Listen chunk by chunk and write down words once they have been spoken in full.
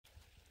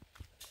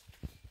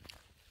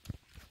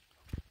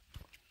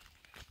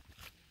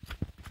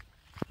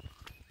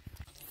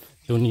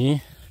ตัวนี้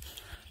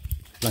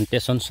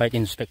plantation site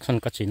inspection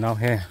ก็จีน่า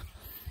เฮ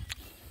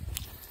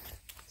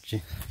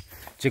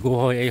จีกู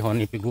หอยไอหอ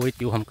นี่ไปกูไอ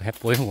ติวทำกับแฮป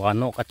ปี้หัว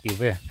นกกัดติวเ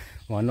ว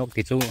หัวนก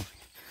ติดจู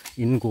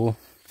อินกู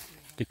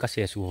ติดกระเ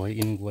สียสวย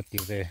อินกูติ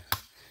วเว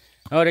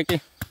เอาเด็กดิ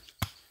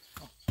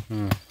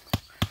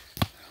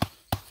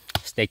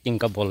staking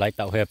กับบอลไลท์เ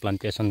ต่าเฮ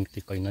plantation ติ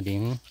ดก่อยนั่นเอ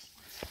ง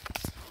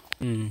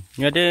เ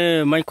นี่ยเด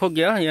ไม่คกเ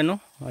ยอะยันเนาะ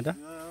ada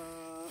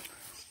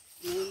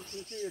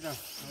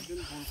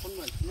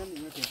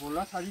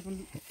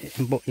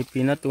bộ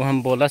ipina tu ham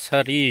bola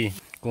sari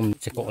kum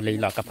cheko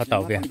leila ka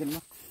phatau ve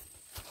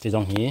chi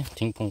jong hi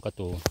thingphung ka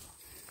tu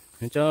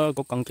cha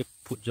ko kang ke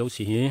phut jau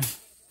si hi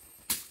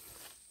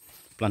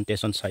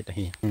plantation site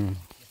hi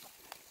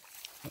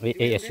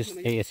a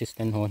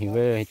assistant ho hi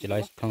ve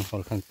chilai khang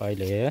hol khan pai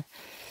le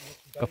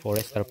ka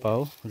forester pau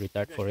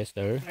retired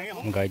forester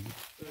guide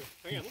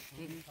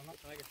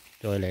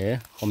rồi le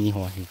khomi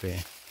ho hi ve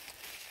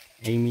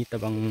Amy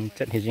tabang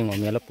chat hijing o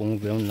mela pung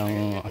veu nang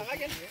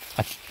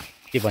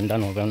ti banda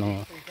no veu nang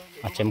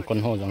achem kon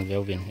ho jong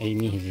veu vin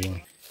Amy hijing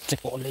che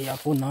ko le ya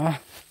pu na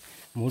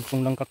mul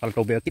pung lang ka kal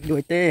to be kit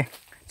doi te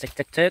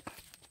check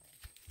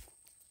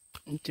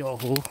cho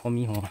ho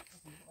khomi ho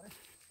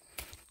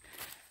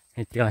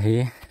hetia he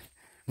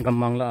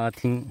gamang la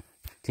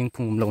thing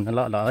phung lo na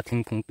la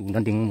thing phung tu na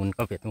ding mun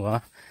ka vet wa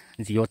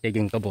geo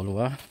tagging ka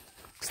bolwa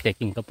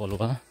staking ka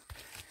bolwa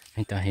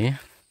hetia he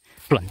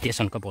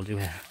plantation ka bol ju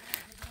he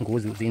กู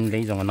จะดินเล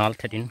ยจังนัลเ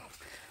ทดิน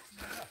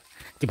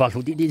ที่บ้าน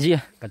หุ่นดี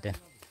ๆกันเด่น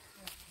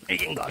ไอ้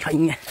ยังก็อะไร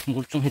เงี้ยมุ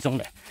ดจงให้จง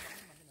เลย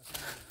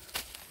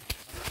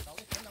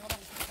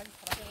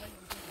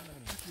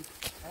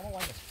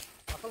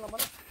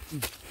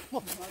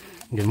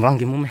เดี๋ยววาง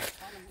กี่มุมไหม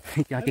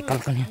อยากกินกัน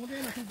กันเนี่ย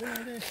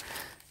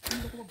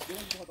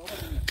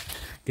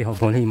เดี๋ยว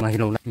ผมเลยมาให้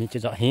เราละมีจะ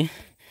จ่าย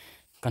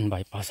กันใบ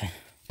ปลาใส่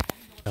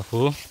แล้วกู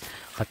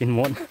ขัดเป็นม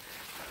ด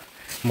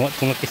ค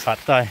งกินสัต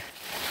ว์ตาย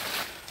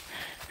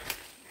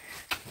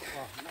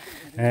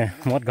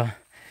mốt cơ,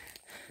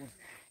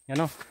 nhớ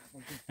không?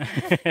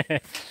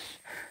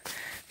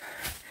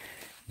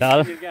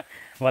 Dal,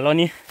 vào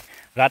ní,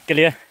 rát cái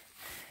lia,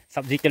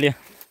 sabji cái lia,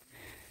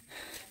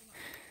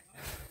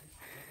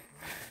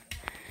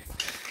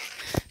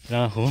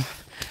 ra hú,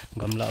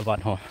 gầm lạ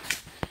vạn hồ,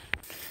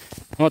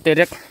 ngô tê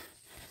đếc,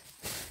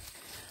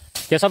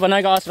 kia sao bên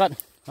này có asrat,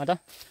 ada?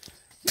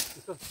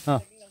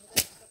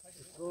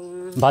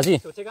 Baji,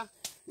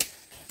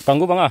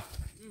 kanggu bang à?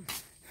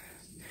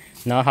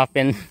 Na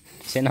happen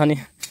sen hani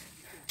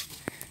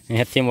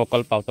heti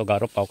mokal pau to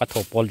garo pau ka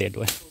thopol de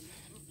doi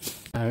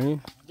ai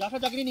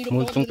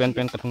mul chung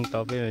pen ka thung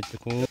ta be chu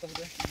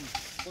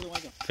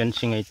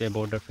fencing ai te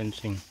border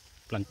fencing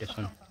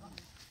plantation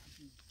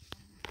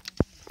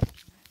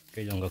ke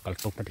jong kal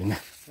to pa ding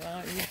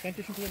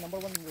plantation to number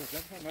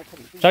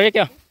 1 sorry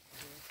kya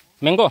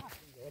mango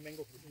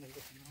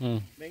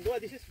mango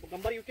this is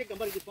gambari you take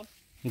gambari this one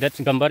that's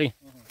gambari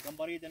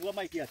then what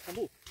might yes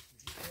kambu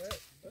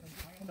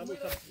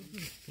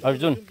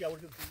Arjun.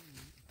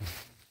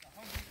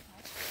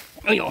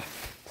 Ayo,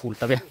 full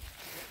tabe.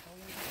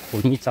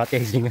 Full ni chate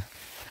hijing.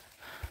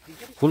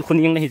 Full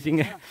kuning na hijing.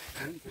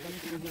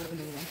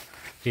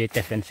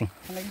 Jete fencing.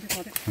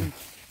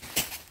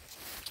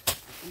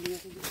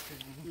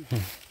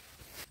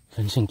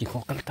 Fencing ki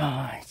kokal ta,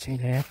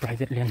 chile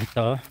private land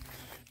ta.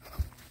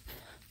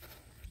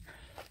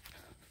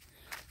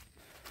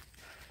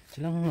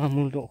 Silang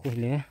amul do ko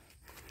le.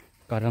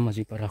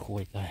 KaraMajipara ko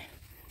ita.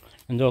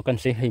 Ando kan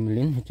say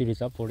himlin chili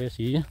sa forest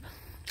si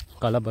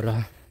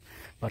kalabara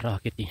para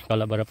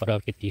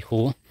kiti ho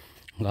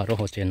garo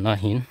ho chen na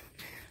hin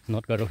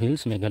not garo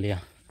hills Meghalaya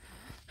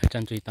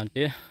chan chui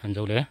tante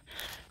anjo le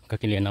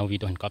kakile na wi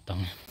don kap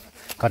tang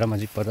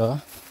KaraMajipara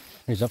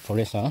reserve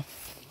forest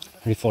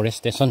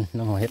reforestation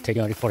no he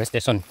thega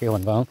reforestation ke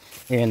wan bang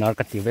ANR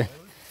kative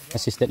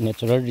assisted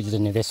natural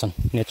regeneration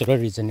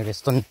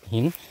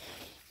hin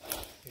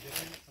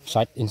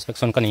site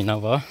inspection kanina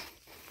wa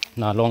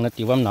na long na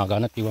tiwam naga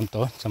na tiwam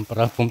to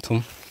champara pumthum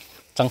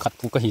changkhat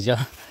pu ka hija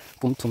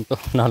pumthum to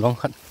na long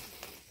khat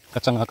ka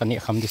changa ka ni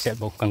kham di set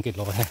bo kang ki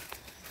lo he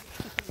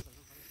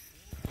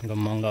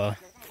gamang la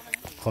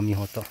khomi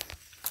ho to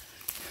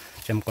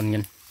chem kon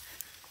ngen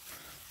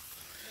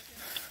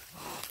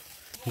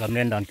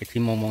gamlen dan ki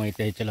thim mong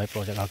ite chelai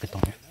project a ki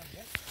tong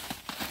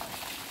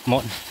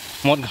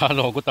mot ga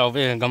lo ku taw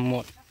ve gam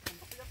mot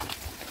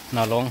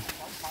na long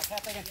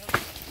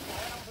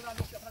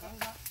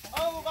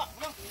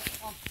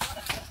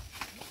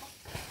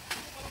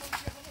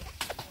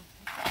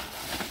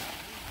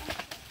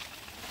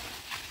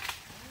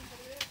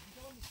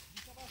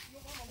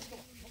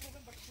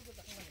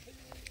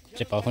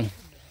cepat pun,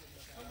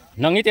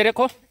 nangis tiada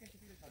ko,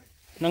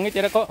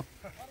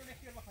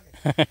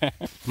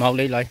 mau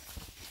lay.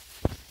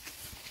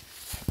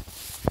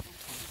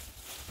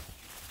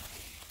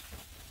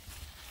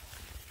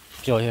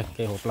 Joy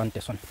ke ho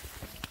plantation,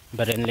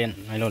 beren len,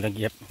 ayo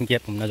lagi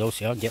gap na jauh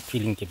sia, gap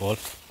feeling kebol.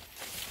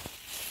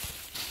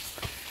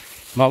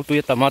 Mau tu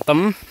ya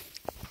tamatam,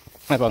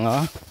 apa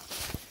ngah,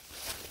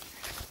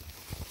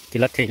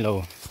 kilat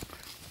helo.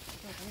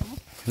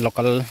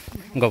 local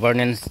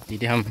governance di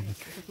ham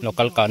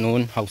local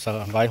kanun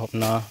hausa vai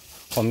hopna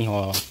homi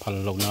ho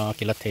phallo na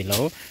kila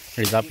thelo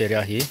reserve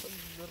area hi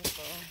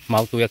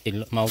mau tu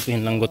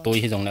hin lang go toi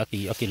hi jong na ki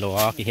akilo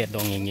a ki het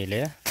dong nge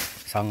le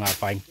sanga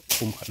pai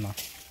kum khatna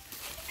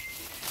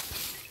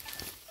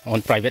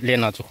on private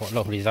land na chu kho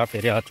lo reserve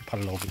area chu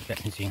phallo bi pe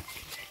jing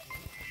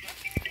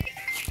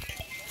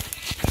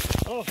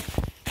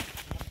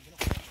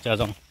cha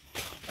jong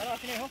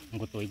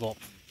go toi go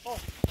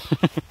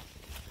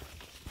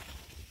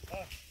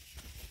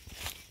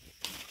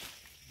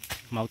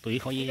mau túi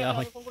khó gì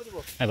thôi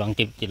hai bạn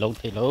kịp chỉ lâu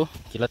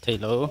chỉ là thầy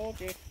lâu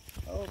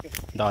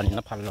đòn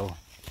nó phàn lâu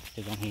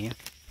thì giống như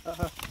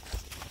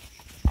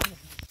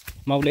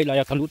mau lấy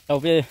lại cả lút tàu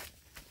về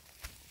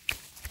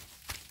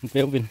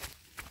về bên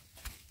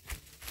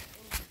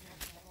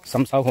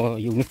sắm sau họ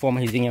uniform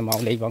hay gì nghe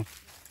mau lấy vâng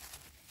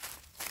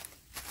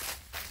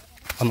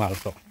không mà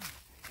rồi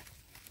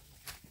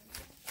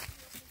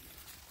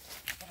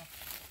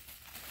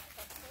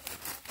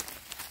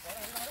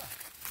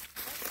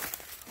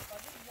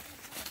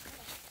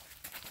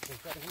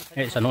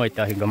eh sanoy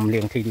tayo gam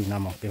liang thidi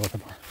na mo pero ta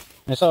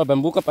nasa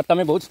bamboo ka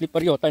patame बहुत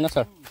slippery होता है ना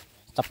सर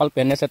चप्पल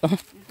पहनने से तो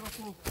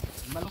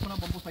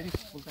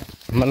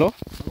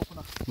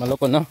malo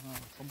ko na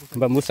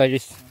bamboo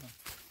saris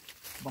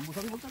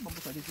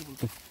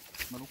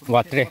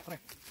वाटरे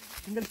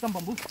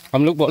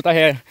हम लोग बोलता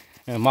है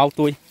माव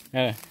तुई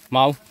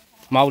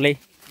माव ले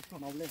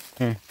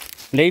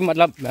ले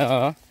मतलब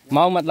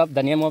माव मतलब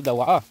the name of the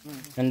wa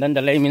and then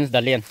the lay means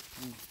the land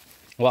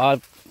wa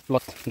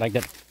plot like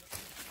that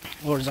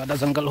और ज़्यादा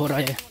जंगल हो रहा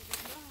है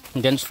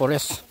dense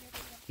forest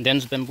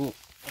dense bamboo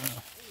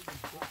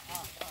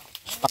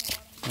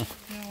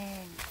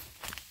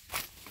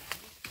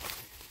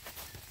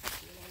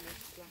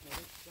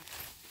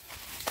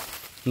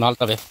नाल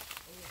तबे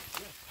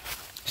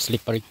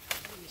slippery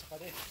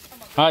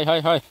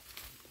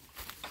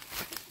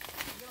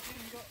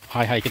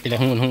हाय कितने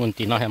हूँ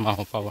तीना है माँ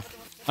हो पावा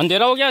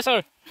अंधेरा हो गया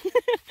सर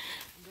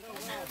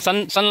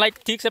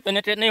सनलाइट ठीक से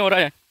पेनिट्रेट नहीं हो रहा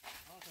है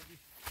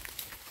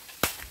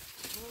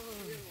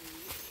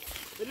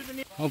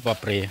oh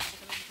बाप रे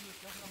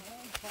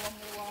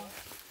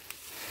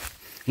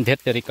ढेर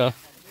तरीका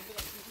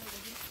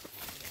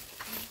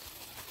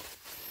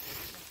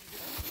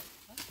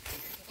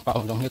पाव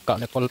dong ka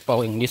le kol paw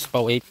English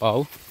paw ay paw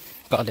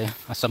ka le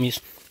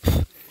Assamese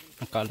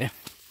ka le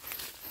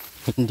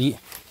hindi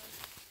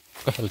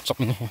ka helchok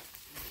ni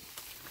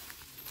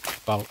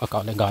paw ka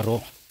le garo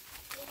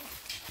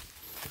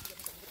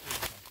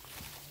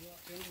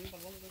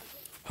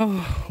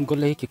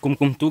golay ki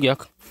kum tu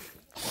gyak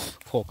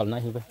phokal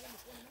na hi be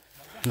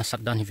na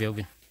saddan hi veo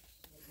bin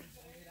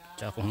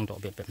cha ko hong do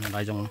be na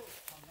lai jong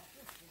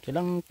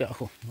kelang pe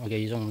ko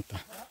agay jong ta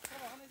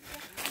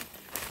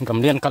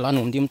gamlian kala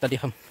num dim ta di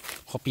ham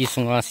hopi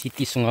sunga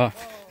city sunga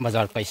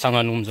bazar pai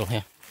sanga num jo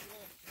he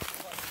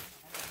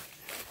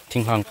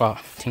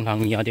thinghang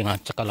mi adi nga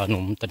chakala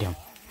num ta di ham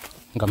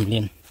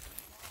gamlian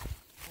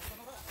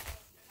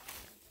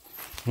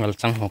ngal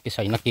chang ho ki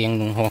sai na keng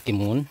nung ho ki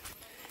mun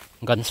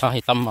gan sa hi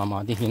tam ma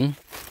di hin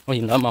o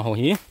hin la ma ho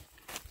hi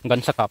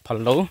gan sa ka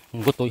phallo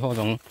gutoi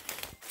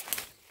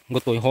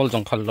hol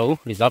jong phallo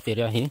reserve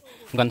area hi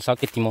gan sa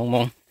ki timong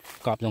mong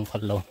kap jong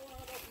phallo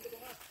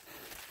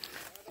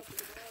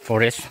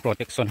forest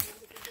protection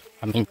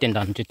maintain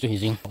dan chu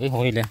jing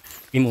hoi le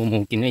imu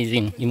kin ei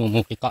jing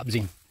imu ki kap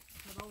jing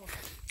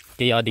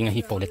ke ya ding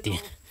hi polity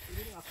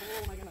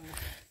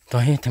to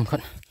hi them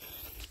khat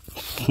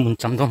mun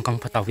cham dong kang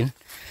phatawin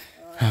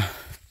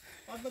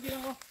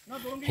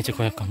he chu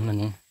ko kam na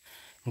nu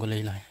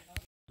golei lai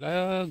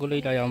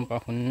am pa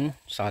hun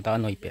sada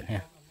noi pe he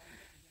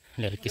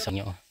le ki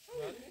sangyo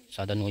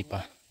sada noi pa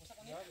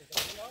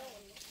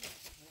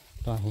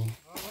to hi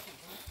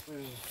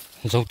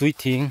dấu túi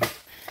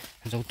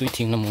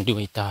thiêng là một điều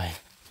ấy tài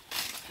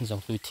dấu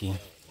túi thiêng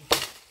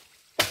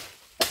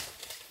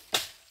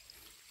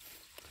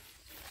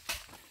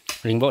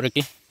ring bộ được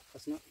đi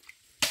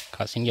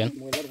khá sinh dân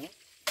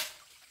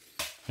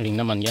ring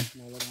năm ăn dân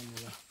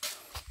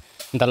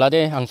đặt là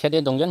đây hàng xe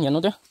đây đồng dân nhận nó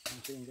chứ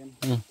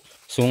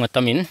xuống ở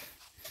tamin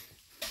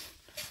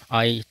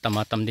ai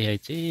tầm đây hay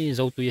chứ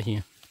dấu túi gì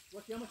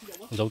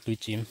dấu túi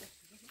chim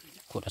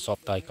của đã sọp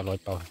tay cả lối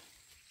tàu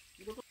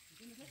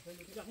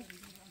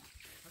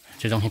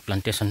chứ dòng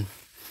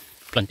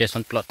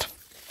plantation plot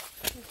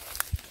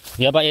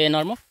ya ba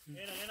ANR mo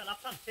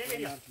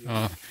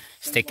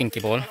staking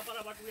kibol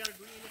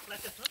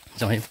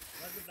dòng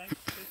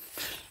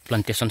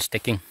plantation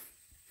staking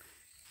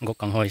go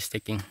kang hoi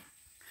staking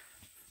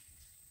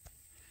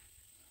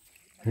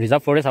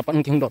reserve forest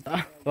apan king dot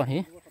ta to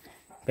hi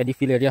paddy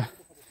field area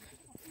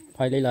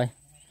phai lấy lại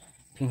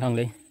thing thang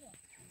lấy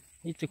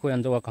ít chứ khôi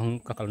ăn cho kang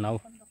kakal nau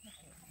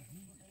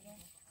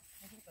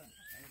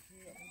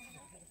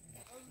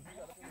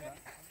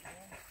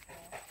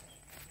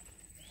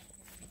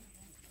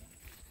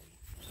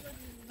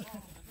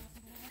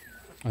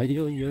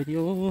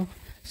ayo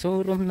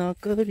sorom na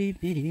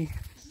karibi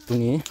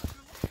tuni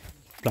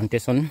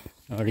plantation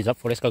reserve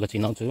forest ka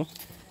gachina chu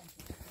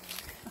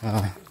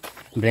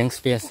blank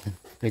space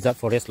reserve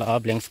forest la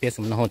blank space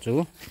umna ho chu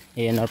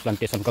ANR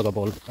plantation ka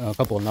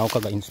bol now ka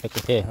inspect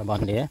the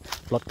aban le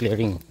plot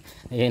clearing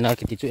ANR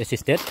ki chu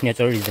assisted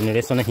nature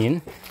regeneration hin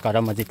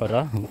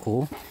KaraMajipara khu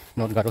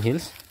North Garo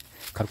Hills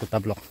Kharkutta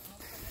block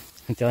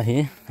cha hi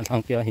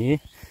athang pia hi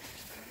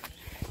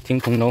thing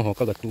thung no ho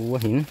ka ga tu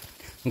hin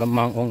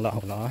gamang ong la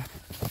ho la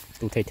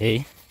tu thei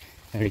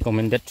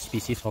recommended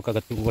species ho ka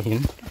ga tu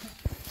hin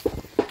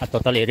a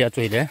total area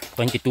chu ile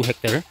 22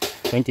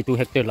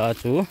 hectare la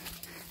chu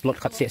plot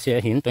khat se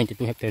hin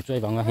 22 hectare chu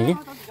banga hi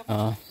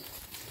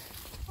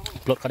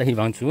plot khat hi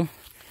bang chu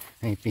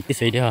piti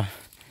sei dia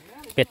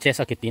patches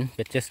akitin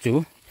patches chu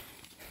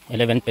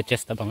 11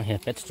 patches ta bang he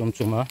patch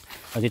chuma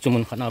aji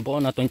chumun khana bo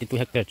na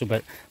 22 hectare chu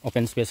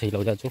open space hi lo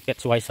da chu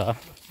patch wise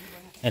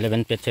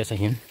 11 patches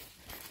hin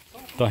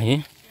to hi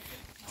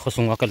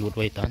khosunga ka lut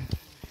wai tan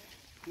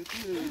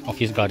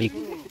office gari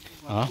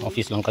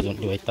office lang ka jon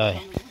wai tai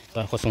ta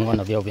khosunga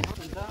na biawin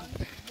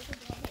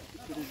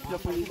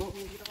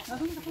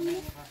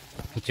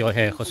cho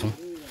he khosung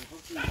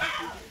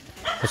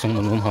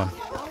munum hon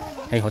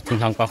hei hot thing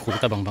hang pa khu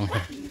ta bang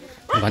he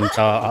ban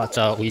cha a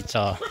cha ui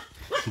cha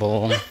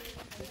bong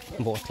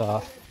bo cha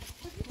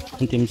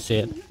tim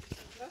set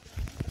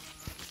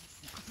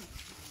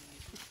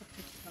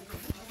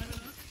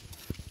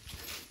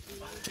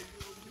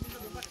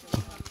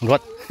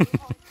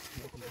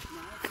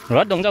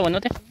rot dong ra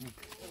wannan te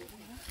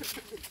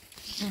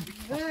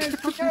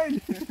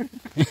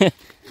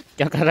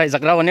क्या कर रहा है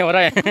झगड़ा होने हो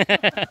रहा है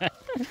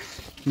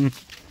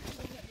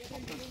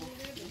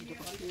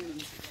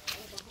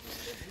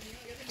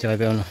chơi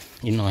về nó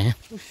in nói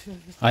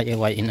ai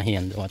ai in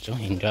hiền đó chứ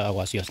Indra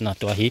Awas Yojana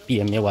tua hi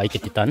PMAY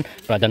kititan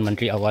Pradhan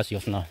Mantri Awas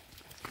Yojana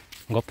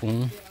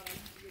gopung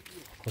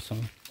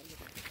kosong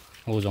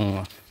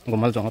ozong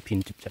gomal jong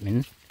pin chip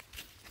chamin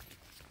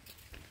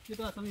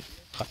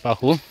khapa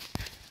hu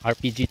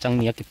RPG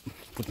changnia ki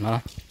putna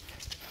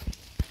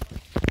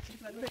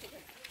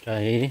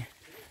cái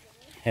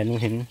hẹn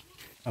hình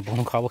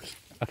bông khao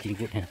akhi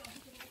gut ha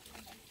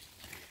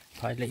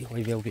phải lấy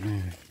hồi veo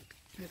vin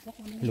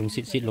lùng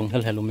xịt lùng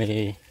hel hello me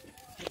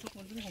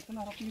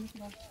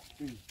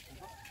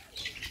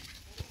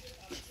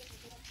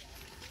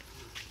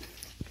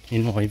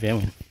in hồi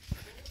veo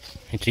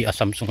tri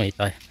Assam sungai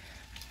tai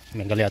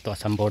Meghalaya to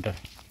Assam border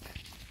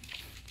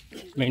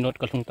main road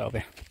ka lung ta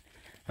ve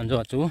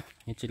anjo chu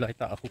chi lai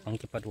ta khu pang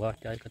ki padwa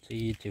chai ka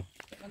chi chu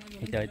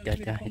cha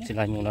chi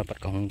lai mu la pat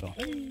kong do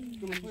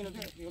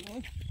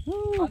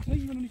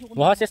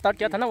वहाँ से स्टार्ट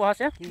किया था ना वहाँ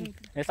से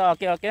ऐसा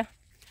आके आके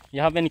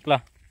यहाँ पे निकला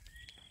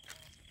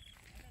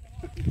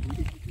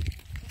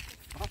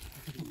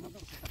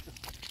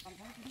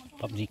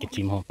पबजी के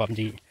टीम हो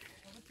पबजी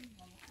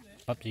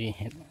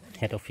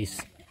हेड ऑफिस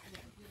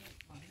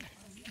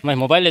मैं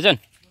mobile legend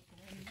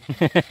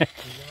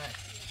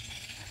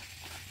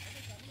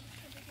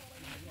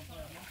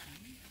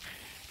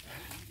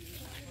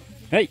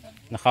hey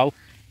na khao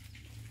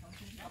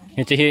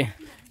ये चाहिए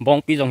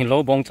bong pi jong hilo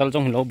bong chal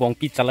jong hilo bong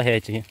pi chala he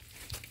chi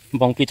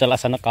bong pi chala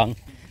sana kang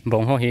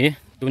bong ho hi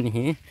tu ni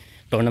hi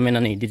tournament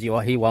ani di jiwa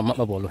hi warm up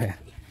ba bolu he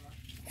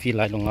fi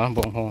lai lunga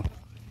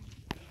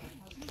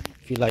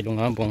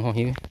bong ho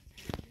hi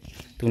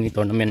tu ni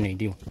tournament ni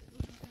diu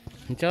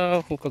cha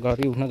khu ka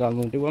gari na gal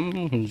mu diwam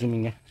hun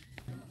zooming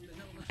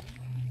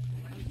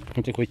e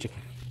che koi che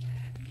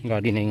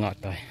gari nei nga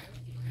tai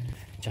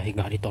chahi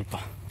gari tolpa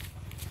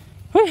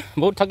hey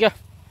बहुत थक गया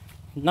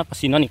ना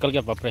पसीना निकल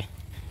गया बाप रे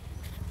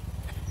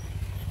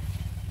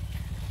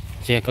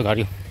चेक का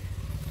गाड़ी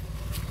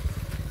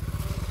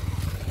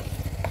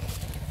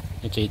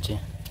चे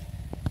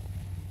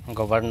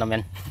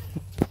government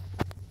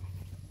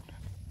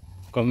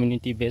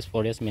community based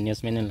forest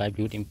management and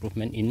livelihood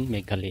improvement in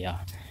Meghalaya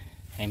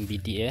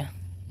MBDA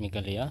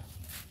Meghalaya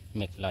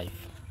MegLIFE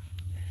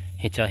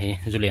हेचा है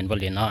जुलेन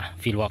बलेना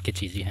फिलवा के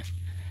चीज़ है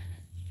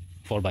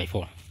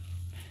 4x4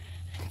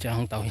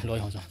 चाहूँ ताऊ ही लोय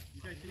हो जा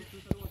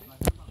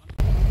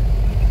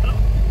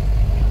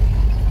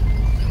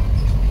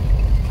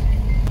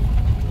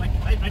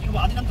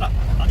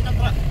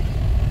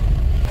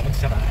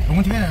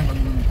동원 중에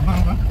금방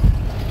가?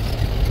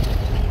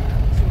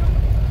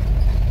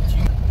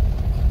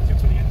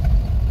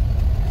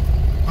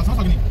 아,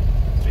 사사기니?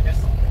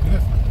 그래.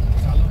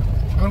 살로.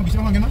 그럼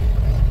기시방 가겠나?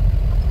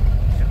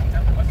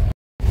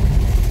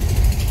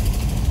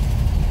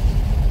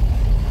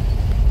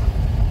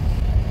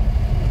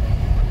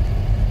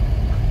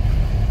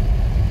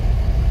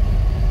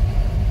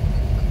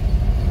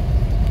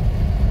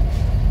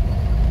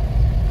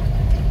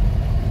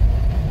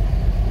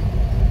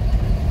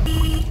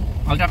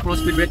 Ultra Pro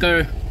speed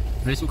breaker,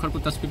 Resu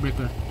Kharkutta speed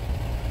breaker.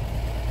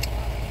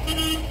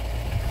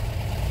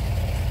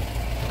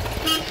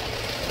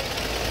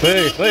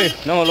 Hey,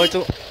 no lôi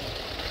chú.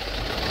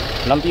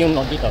 Làm tiếng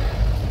nó đi đâu.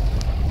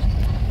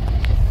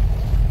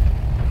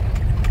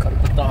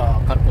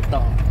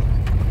 Kharkutta.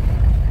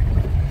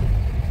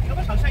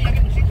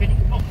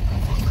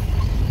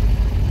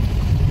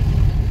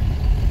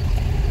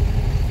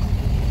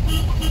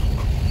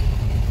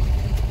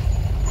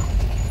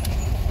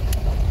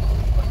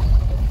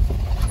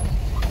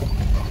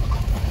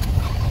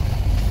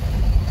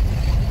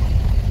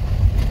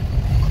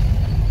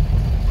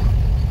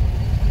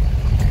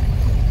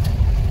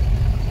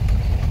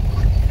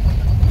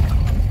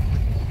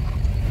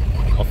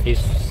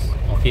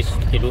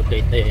 duduk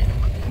date.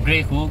 Grey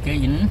ko ke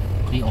in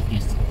the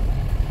office.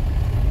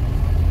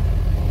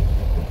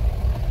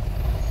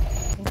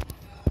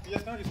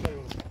 PS कहाँ डिस्प्ले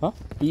हो? Hah?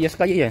 PS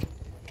ka ye.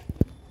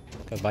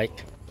 Baik.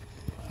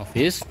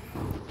 Office.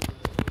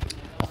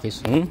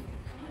 Office room.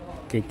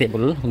 Cái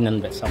table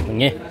nên phải sắp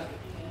nghe.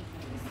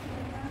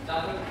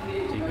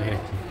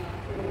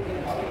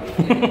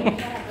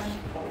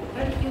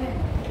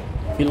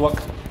 Field work.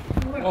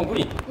 Oh,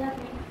 good.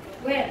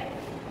 Where?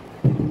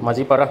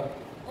 Majipara.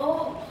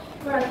 Oh,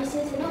 for a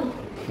business, no?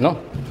 No,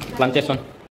 plantation.